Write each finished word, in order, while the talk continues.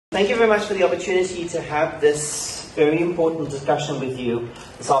Thank you very much for the opportunity to have this very important discussion with you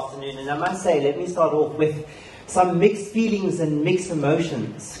this afternoon. And I must say, let me start off with some mixed feelings and mixed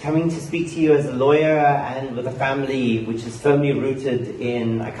emotions. Coming to speak to you as a lawyer and with a family which is firmly rooted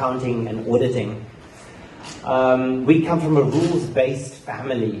in accounting and auditing. We come from a rules-based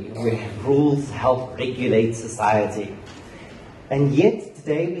family where rules help regulate society. And yet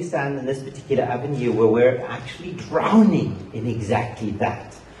today we stand in this particular avenue where we're actually drowning in exactly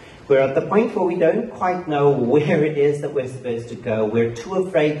that. We're at the point where we don't quite know where it is that we're supposed to go. We're too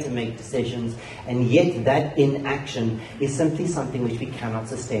afraid to make decisions, and yet that inaction is simply something which we cannot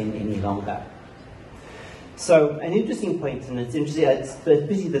sustain any longer. So, an interesting point, and it's interesting, it's a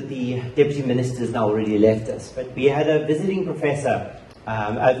pity that the Deputy Minister has now already left us, but we had a visiting professor,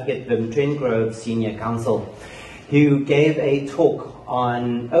 Advocate Trengrove Senior Counsel, who gave a talk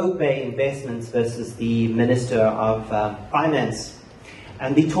on OPE investments versus the Minister of Finance.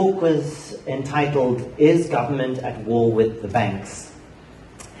 And the talk was entitled, "Is Government at War with the Banks?"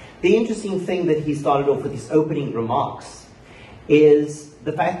 The interesting thing that he started off with his opening remarks is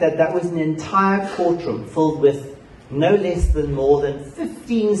the fact that that was an entire courtroom filled with no less than more than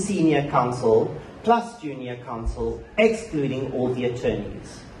 15 senior counsel plus junior counsel, excluding all the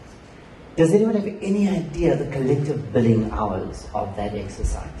attorneys. Does anyone have any idea the collective billing hours of that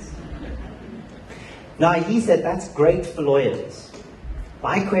exercise? Now, he said that's great for lawyers.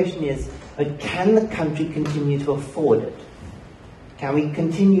 My question is, but can the country continue to afford it? Can we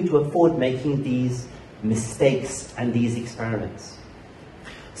continue to afford making these mistakes and these experiments?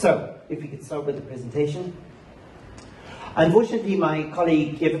 So, if we could start with the presentation. Unfortunately, my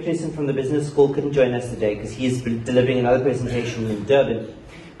colleague Evert Knoesen from the business school couldn't join us today because he is delivering another presentation in Durban.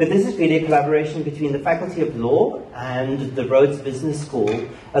 But this is really a collaboration between the Faculty of Law and the Rhodes Business School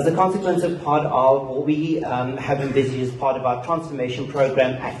as a consequence of part of what we have envisaged as part of our transformation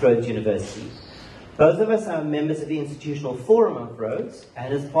program at Rhodes University. Both of us are members of the Institutional Forum of Rhodes,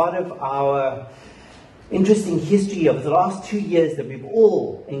 and as part of our interesting history over the last 2 years that we've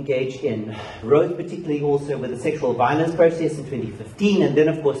all engaged in, Rhodes particularly also with the sexual violence protest in 2015, and then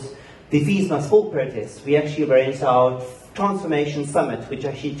of course the Fees Must Fall protests, we actually arranged our Transformation Summit, which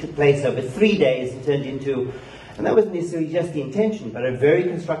actually took place over 3 days and turned into, and that wasn't necessarily just the intention, but a very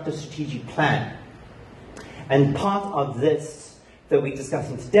constructive strategic plan. And part of this that we're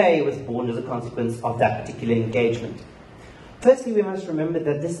discussing today was born as a consequence of that particular engagement. Firstly, we must remember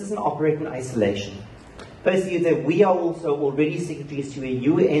that this doesn't operate in isolation. Firstly, that we are also already signatories to a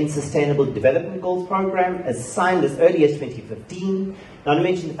UN Sustainable Development Goals program as signed as early as 2015. Not to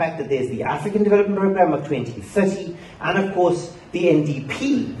mention the fact that there's the African Development Program of 2030, and of course the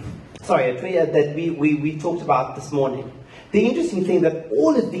NDP, that we talked about this morning. The interesting thing that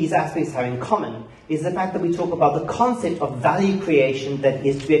all of these aspects have in common is the fact that we talk about the concept of value creation that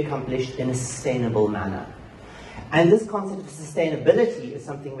is to be accomplished in a sustainable manner. And this concept of sustainability is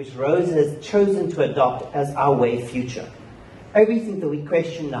something which Rhodes has chosen to adopt as our way future. Everything that we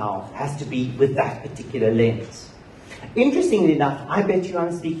question now has to be with that particular lens. Interestingly enough, I bet you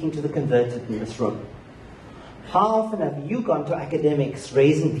I'm speaking to the converted in this room. How often have you gone to academics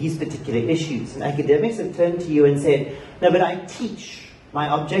raising these particular issues, and academics have turned to you and said, "No, but I teach.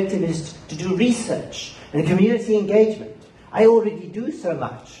 My objective is to do research and community engagement. I already do so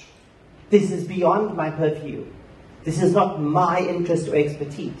much. This is beyond my purview. This is not my interest or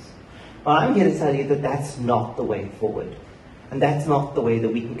expertise." Well, I'm here to tell you that that's not the way forward. And that's not the way that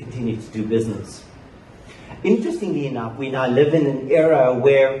we can continue to do business. Interestingly enough, we now live in an era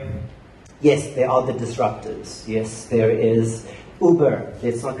where, yes, there are the disruptors. Yes, there is Uber.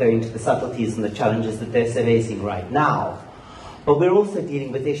 Let's not go into the subtleties and the challenges that they're facing right now. But we're also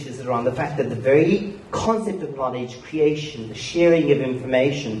dealing with issues around the fact that the very concept of knowledge creation, the sharing of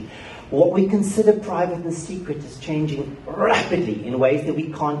information, what we consider private and secret is changing rapidly in ways that we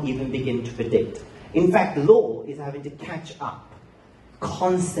can't even begin to predict. In fact, law is having to catch up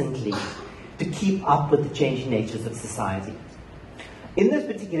constantly to keep up with the changing natures of society. In this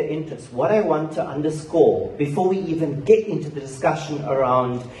particular interest, what I want to underscore before we even get into the discussion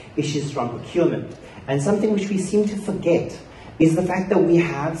around issues from procurement, and something which we seem to forget, is the fact that we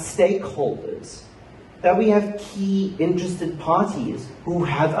have stakeholders, that we have key interested parties who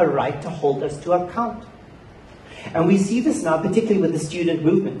have a right to hold us to account. And we see this now, particularly with the student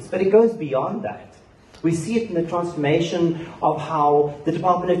movements, but it goes beyond that. We see it in the transformation of how the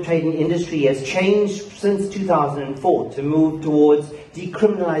Department of Trade and Industry has changed since 2004 to move towards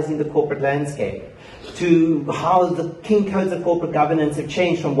decriminalizing the corporate landscape, to how the King Codes of Corporate Governance have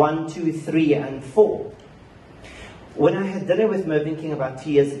changed from 1, 2, 3, and 4. When I had dinner with Mervyn King about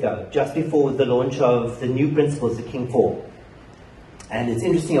 2 years ago, just before the launch of the new principles of King 4, And it's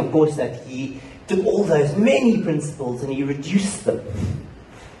interesting, of course, that he took all those many principles and he reduced them.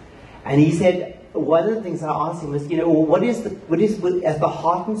 And he said, one of the things I asked him was, what is at the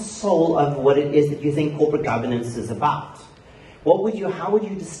heart and soul of what it is that you think corporate governance is about? How would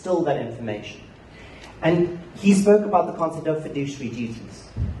you distill that information? And he spoke about the concept of fiduciary duties.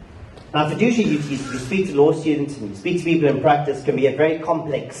 Now, fiduciary duties, if you speak to law students and you speak to people in practice, can be a very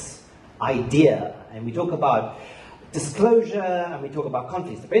complex idea. And we talk about disclosure, and we talk about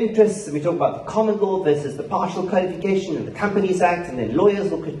conflicts of interest, and we talk about the common law versus the partial codification and the Companies Act, and then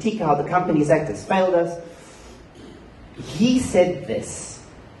lawyers will critique how the Companies Act has failed us. He said this: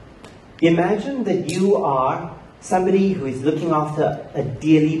 imagine that you are somebody who is looking after a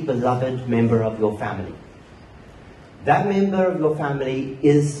dearly beloved member of your family. That member of your family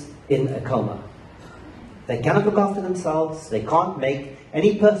is in a coma. They cannot look after themselves, they can't make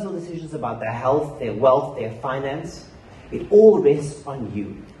any personal decisions about their health, their wealth, their finance. It all rests on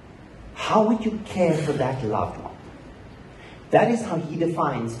you. How would you care for that loved one? That is how he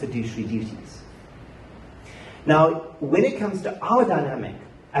defines fiduciary duties. Now, when it comes to our dynamic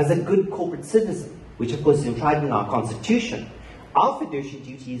as a good corporate citizen, which of course is enshrined in our constitution, our fiduciary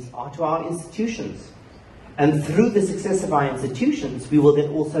duties are to our institutions. And through the success of our institutions, we will then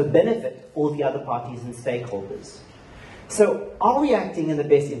also benefit all the other parties and stakeholders. So, are we acting in the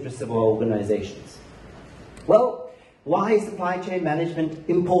best interests of our organizations? Well, why is supply chain management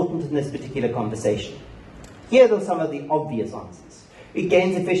important in this particular conversation? Here are some of the obvious answers. It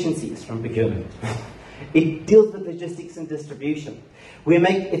gains efficiencies from procurement. It deals with logistics and distribution. We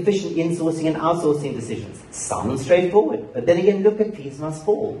make efficient insourcing and outsourcing decisions. Sounds straightforward, but then again, look at fees must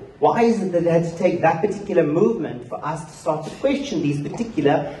fall. Why is it that it had to take that particular movement for us to start to question these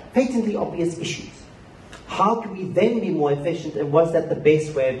particular patently obvious issues? How can we then be more efficient, and was that the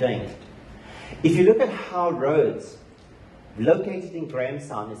best way of doing it? If you look at how roads located in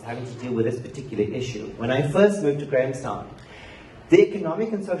Grahamstown is having to deal with this particular issue, when I first moved to Grahamstown, the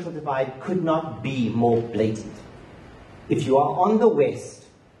economic and social divide could not be more blatant. If you are on the west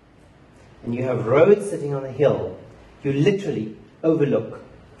and you have roads sitting on a hill, you literally overlook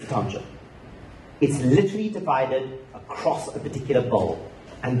the township. It's literally divided across a particular bowl.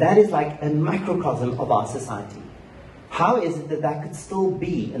 And that is like a microcosm of our society. How is it that that could still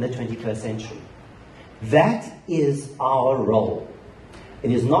be in the 21st century? That is our role.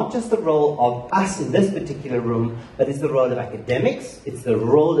 It is not just the role of us in this particular room, but it's the role of academics, it's the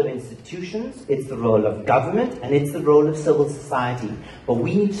role of institutions, it's the role of government, and it's the role of civil society. But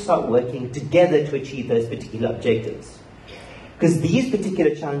we need to start working together to achieve those particular objectives. Because these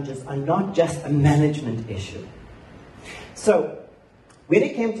particular challenges are not just a management issue. So, when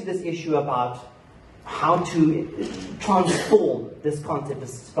it came to this issue about how to transform this concept of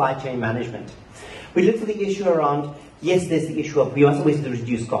supply chain management, we looked at the issue around, yes, there's the issue of we must always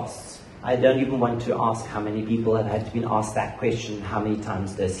reduce costs. I don't even want to ask how many people have had been asked that question how many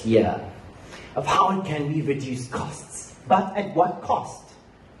times this year, of how can we reduce costs. But at what cost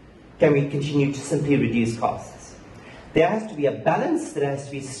can we continue to simply reduce costs? There has to be a balance that has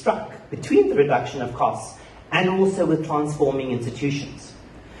to be struck between the reduction of costs and also with transforming institutions.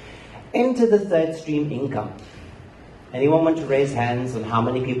 Enter the third stream income. Anyone want to raise hands on how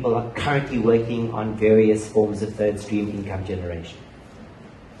many people are currently working on various forms of third stream income generation?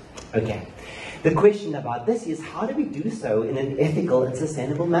 Okay. The question about this is, how do we do so in an ethical and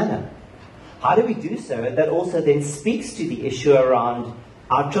sustainable manner? How do we do so that also then speaks to the issue around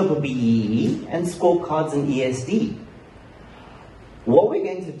our BBBEE and scorecards and ESD? What we're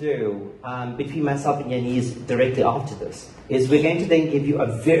going to do between myself and Yanis directly after this is we're going to then give you a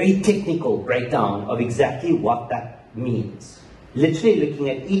very technical breakdown of exactly what that means. Literally looking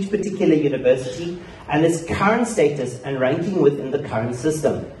at each particular university and its current status and ranking within the current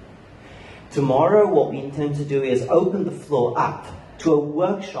system. Tomorrow what we intend to do is open the floor up to a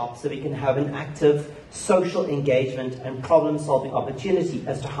workshop so we can have an active social engagement and problem-solving opportunity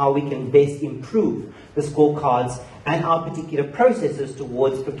as to how we can best improve the scorecards and our particular processes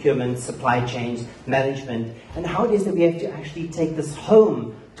towards procurement, supply chains, management, and how it is that we have to actually take this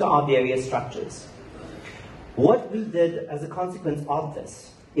home to our various structures. What we did as a consequence of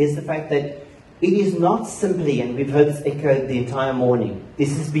this is the fact that it is not simply, and we've heard this echoed the entire morning,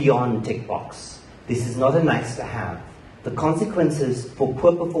 this is beyond tick box. This is not a nice to have. The consequences for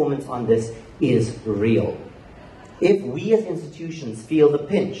poor performance on this is real. If we as institutions feel the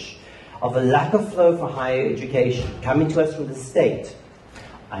pinch of a lack of flow for higher education coming to us from the state,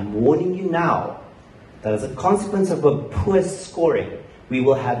 I'm warning you now that as a consequence of a poor scoring, we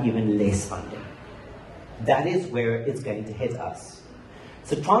will have even less funding. That is where it's going to hit us.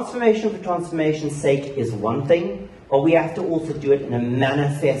 So transformation for transformation's sake is one thing, but we have to also do it in a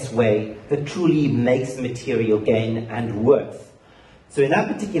manifest way that truly makes material gain and worth. So in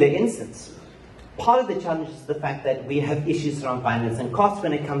that particular instance, part of the challenge is the fact that we have issues around finance and costs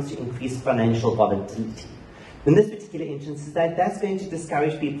when it comes to increased financial volatility. In this particular instance, is that that's going to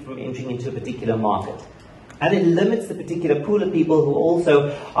discourage people from entering into a particular market. And it limits the particular pool of people who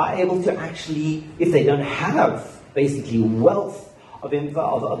also are able to actually, if they don't have basically wealth of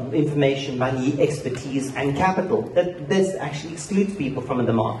information, money, expertise, and capital, that this actually excludes people from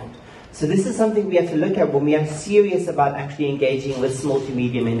the market. So this is something we have to look at when we are serious about actually engaging with small to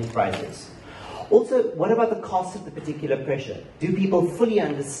medium enterprises. Also, what about the cost of the particular pressure? Do people fully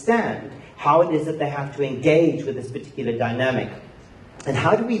understand how it is that they have to engage with this particular dynamic? And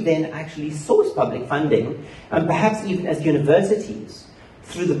how do we then actually source public funding, and perhaps even as universities,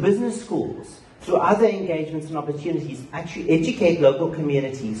 through the business schools, through other engagements and opportunities, actually educate local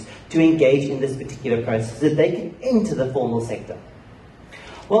communities to engage in this particular process so that they can enter the formal sector?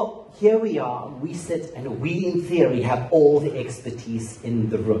 Well, here we are, we sit, and we in theory have all the expertise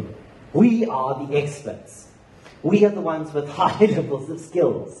in the room. We are the experts. We are the ones with high levels of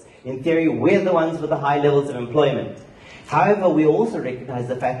skills. In theory, we're the ones with the high levels of employment. However, we also recognize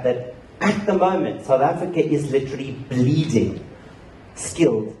the fact that at the moment, South Africa is literally bleeding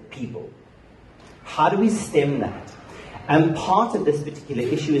skilled people. How do we stem that? And part of this particular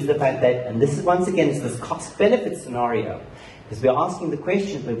issue is the fact that, and this is once again is this cost-benefit scenario, because we're asking the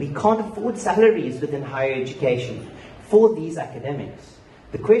question, but we can't afford salaries within higher education for these academics.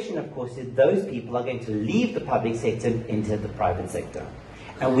 The question, of course, is those people are going to leave the public sector and enter the private sector.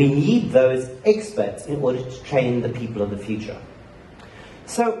 And we need those experts in order to train the people of the future.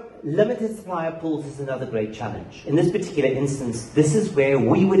 So, limited supplier pools is another great challenge. In this particular instance, this is where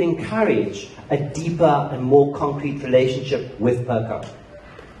we would encourage a deeper and more concrete relationship with PERCO.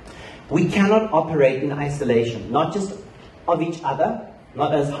 We cannot operate in isolation, not just of each other,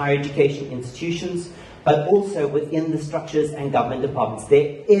 not as higher education institutions, but also within the structures and government departments.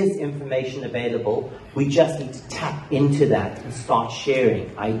 There is information available. We just need to tap into that and start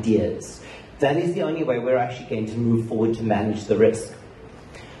sharing ideas. That is the only way we're actually going to move forward to manage the risk.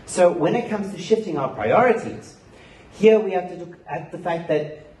 So when it comes to shifting our priorities, here we have to look at the fact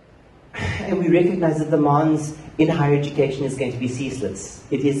that, and we recognize that demands in higher education is going to be ceaseless.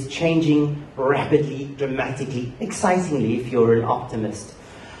 It is changing rapidly, dramatically, excitingly if you're an optimist.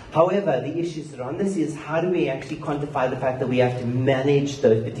 However, the issues around this is how do we actually quantify the fact that we have to manage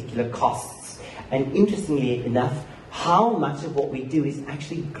those particular costs? And interestingly enough, how much of what we do is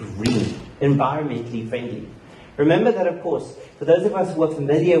actually green, environmentally friendly. Remember that, of course, for those of us who are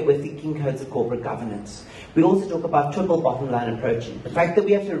familiar with thinking codes of corporate governance, we also talk about triple bottom line approaching. The fact that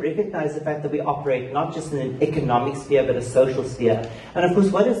we have to recognize the fact that we operate not just in an economic sphere, but a social sphere. And of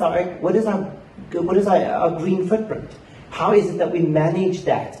course, what is our green footprint? How is it that we manage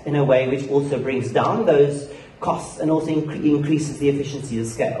that in a way which also brings down those costs and also increases the efficiency of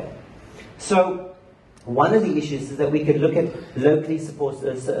scale? So one of the issues is that we could look at locally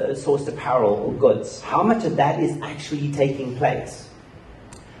sourced apparel or goods. How much of that is actually taking place?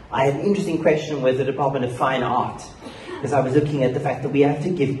 I had an interesting question with the Department of Fine Art, because I was looking at the fact that we have to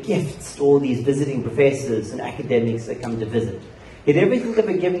give gifts to all these visiting professors and academics that come to visit. Yet everything that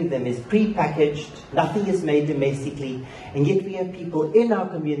we're giving them is pre-packaged, nothing is made domestically, and yet we have people in our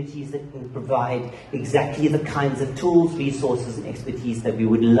communities that can provide exactly the kinds of tools, resources, and expertise that we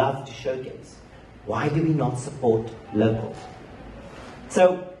would love to showcase. Why do we not support local?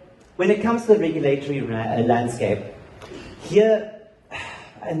 So, when it comes to the regulatory landscape, here,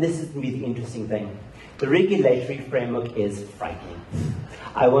 and this is going to be the interesting thing, the regulatory framework is frightening.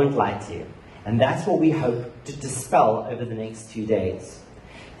 I won't lie to you. And that's what we hope to dispel over the next 2 days.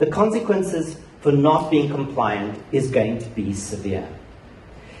 The consequences for not being compliant is going to be severe.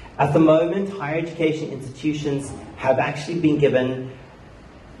 At the moment, higher education institutions have actually been given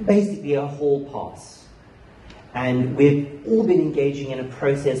basically a hall pass. And we've all been engaging in a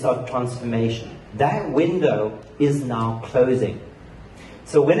process of transformation. That window is now closing.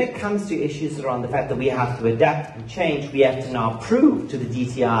 So when it comes to issues around the fact that we have to adapt and change, we have to now prove to the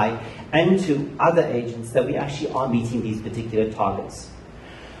DTI and to other agents that we actually are meeting these particular targets.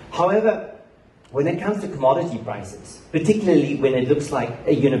 However, when it comes to commodity prices, particularly when it looks like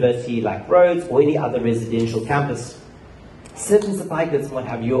a university like Rhodes or any other residential campus, certain supply goods and what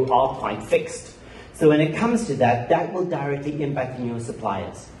have you are quite fixed. So when it comes to that, that will directly impact on your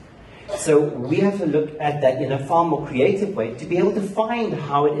suppliers. So we have to look at that in a far more creative way to be able to find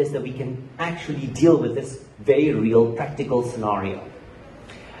how it is that we can actually deal with this very real practical scenario.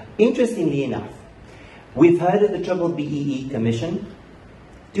 Interestingly enough, we've heard of the BBBEE Commission,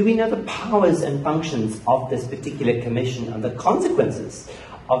 Do we know the powers and functions of this particular commission and the consequences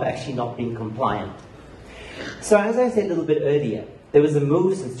of actually not being compliant? So as I said a little bit earlier, there was a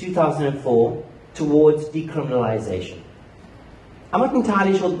move since 2004 towards decriminalization. I'm not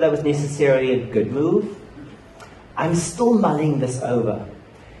entirely sure that was necessarily a good move. I'm still mulling this over.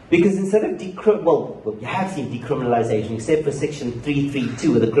 Because instead of you have seen decriminalization, except for Section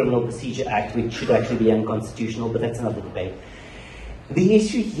 332 of the Criminal Procedure Act, which should actually be unconstitutional, but that's another debate. The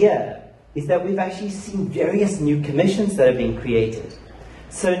issue here is that we've actually seen various new commissions that have been created.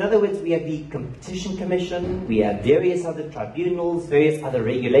 So in other words, we have the Competition Commission, we have various other tribunals, various other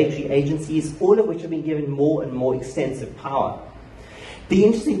regulatory agencies, all of which have been given more and more extensive power. The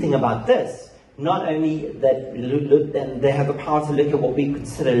interesting thing about this, not only that they have the power to look at what we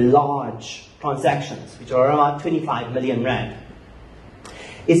consider large transactions, which are around 25 million rand,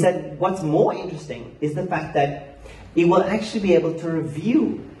 is that what's more interesting is the fact that it will actually be able to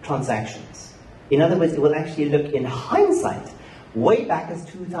review transactions. In other words, it will actually look in hindsight, way back as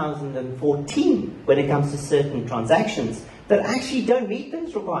 2014, when it comes to certain transactions that actually don't meet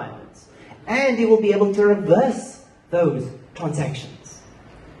those requirements. And it will be able to reverse those transactions.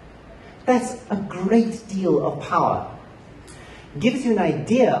 That's a great deal of power. Gives you an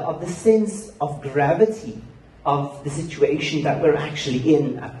idea of the sense of gravity of the situation that we're actually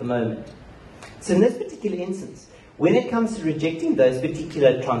in at the moment. So in this particular instance, when it comes to rejecting those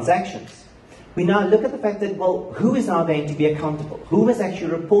particular transactions, we now look at the fact that, well, who is now going to be accountable? Who must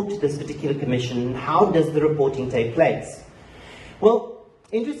actually report to this particular commission? How does the reporting take place? Well,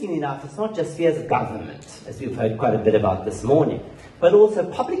 interestingly enough, it's not just spheres of government, as we've heard quite a bit about this morning, but also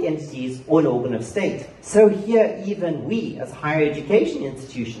public entities or an organ of state. So here, even we, as higher education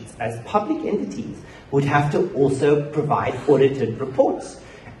institutions, as public entities, would have to also provide audited reports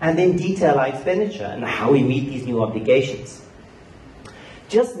and then detail our expenditure and how we meet these new obligations.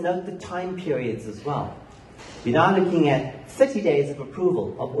 Just note the time periods as well. We're now looking at 30 days of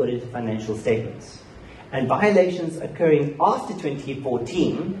approval of audited financial statements, and violations occurring after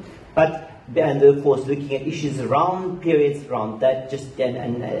 2014, and of course looking at issues around periods around that,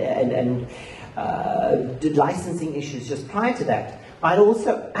 and licensing issues just prior to that, might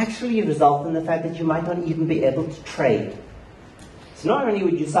also actually result in the fact that you might not even be able to trade. So not only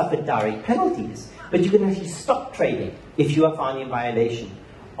would you suffer direct penalties, but you can actually stop trading if you are found in violation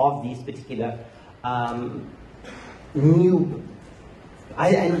of these particular new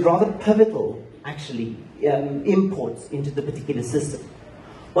and rather pivotal, actually, imports into the particular system.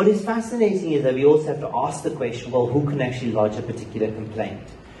 What is fascinating is that we also have to ask the question, well, who can actually lodge a particular complaint?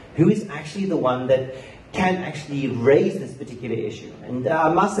 Who is actually the one that can actually raise this particular issue? And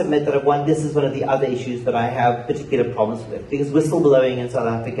I must admit that this is one of the other issues that I have particular problems with, because whistleblowing in South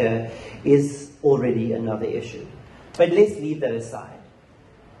Africa is already another issue. But let's leave that aside.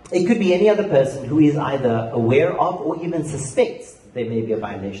 It could be any other person who is either aware of or even suspects there may be a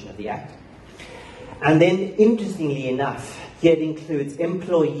violation of the Act. And then, interestingly enough, here it includes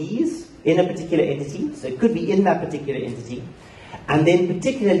employees in a particular entity, so it could be in that particular entity. And then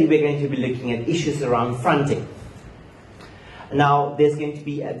particularly we're going to be looking at issues around fronting. Now, there's going to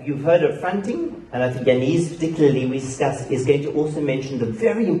be, you've heard of fronting, and I think Yanis particularly we discussed is going to also mention the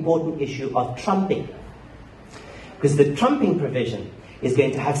very important issue of trumping. Because the trumping provision is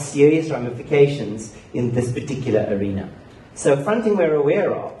going to have serious ramifications in this particular arena. So fronting we're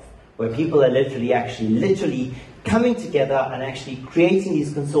aware of, where people are literally coming together and actually creating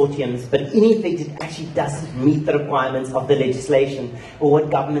these consortiums, but in effect it actually doesn't meet the requirements of the legislation or what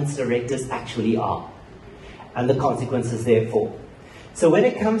government's directives actually are, and the consequences therefore. So when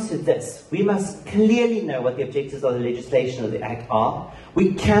it comes to this, we must clearly know what the objectives of the legislation of the Act are.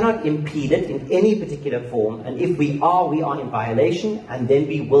 We cannot impede it in any particular form, and if we are in violation, and then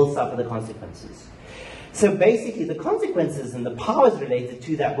we will suffer the consequences. So basically the consequences and the powers related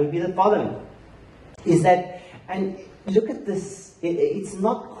to that would be the following, is that, and look at this, it's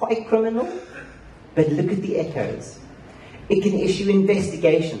not quite criminal, but look at the echoes. It can issue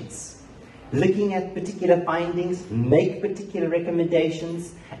investigations, looking at particular findings, make particular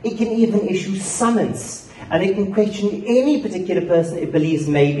recommendations. It can even issue summons, and it can question any particular person it believes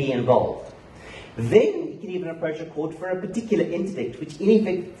may be involved. Then it can even approach a court for a particular interdict, which in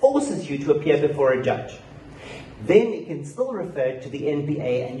effect forces you to appear before a judge. Then it can still refer to the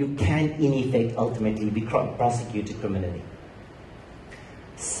NPA, and you can in effect ultimately be prosecuted criminally.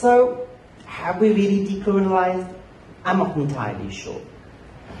 So, have we really decriminalized? I'm not entirely sure.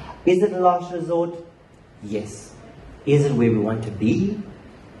 Is it a last resort? Yes. Is it where we want to be?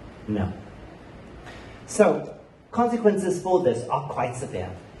 No. So, consequences for this are quite severe.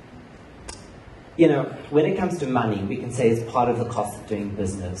 when it comes to money, we can say it's part of the cost of doing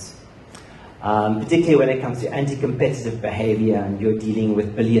business. Particularly when it comes to anti-competitive behavior and you're dealing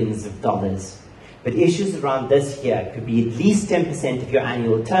with billions of dollars. But issues around this here could be at least 10% of your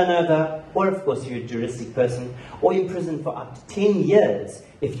annual turnover, or of course you're a juristic person, or in prison for up to 10 years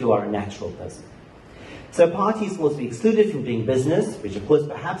if you are a natural person. So parties will also be excluded from doing business, which of course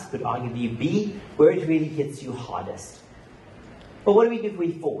perhaps could arguably be where it really hits you hardest. But what do we do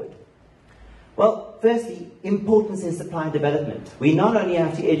way forward? Well, firstly, importance in supply and development. We not only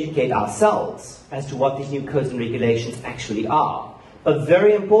have to educate ourselves as to what these new codes and regulations actually are, but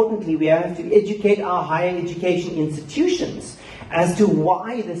very importantly, we have to educate our higher education institutions as to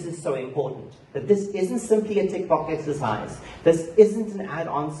why this is so important. That this isn't simply a tick-box exercise. This isn't an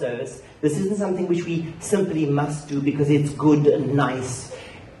add-on service. This isn't something which we simply must do because it's good and nice.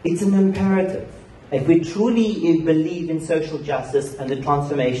 It's an imperative. If we truly believe in social justice and the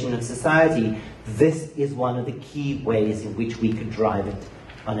transformation of society, this is one of the key ways in which we could drive it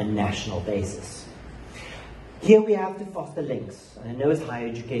on a national basis. Here we have to foster links. And I know as higher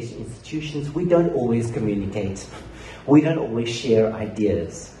education institutions, we don't always communicate. We don't always share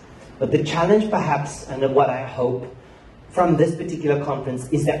ideas. But the challenge perhaps, and what I hope from this particular conference,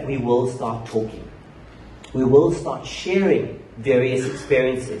 is that we will start talking. We will start sharing various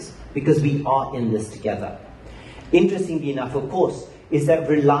experiences because we are in this together. Interestingly enough, of course, is that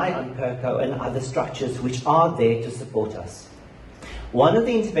rely on PERCO and other structures which are there to support us. One of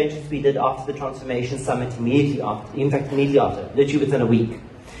the interventions we did after the Transformation Summit immediately after, literally within a week,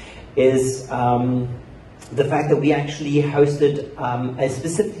 is the fact that we actually hosted a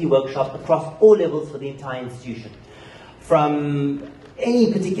specifically workshop across all levels for the entire institution. From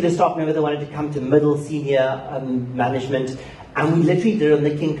any particular staff member that wanted to come to middle, senior management, and we literally did it on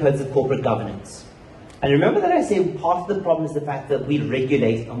the King Codes of Corporate Governance. And remember that I said part of the problem is the fact that we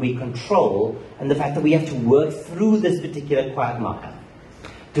regulate and we control, and the fact that we have to work through this particular quagmire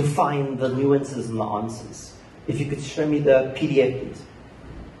to find the nuances and the answers. If you could show me the PDF, please.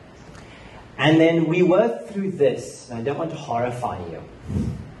 And then we work through this, and I don't want to horrify you,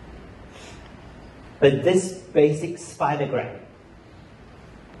 but this basic spidergram.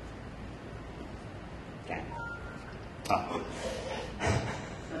 Okay. Oh.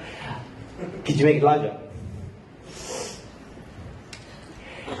 Could you make it larger?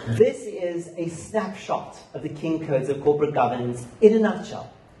 This is a snapshot of the King Codes of Corporate Governance in a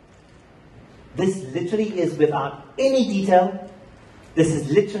nutshell. This literally is without any detail. This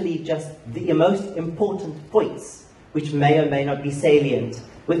is literally just the most important points which may or may not be salient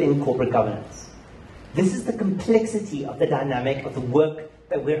within corporate governance. This is the complexity of the dynamic of the work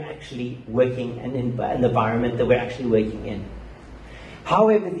that we're actually working and in the environment that we're actually working in.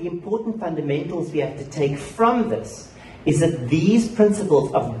 However, the important fundamentals we have to take from this is that these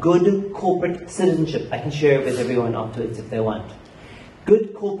principles of good corporate citizenship, I can share it with everyone afterwards if they want.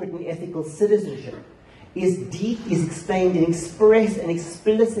 Good corporate and ethical citizenship is explained in express and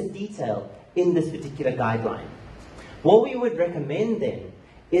explicit detail in this particular guideline. What we would recommend then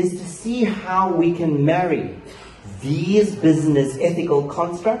is to see how we can marry these business ethical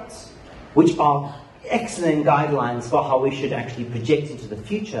constructs, which are excellent guidelines for how we should actually project into the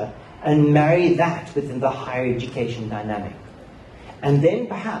future, and marry that within the higher education dynamic. And then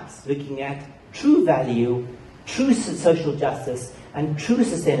perhaps looking at true value, true social justice, and true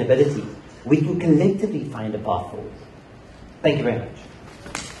sustainability, we can collectively find a path forward. Thank you very much.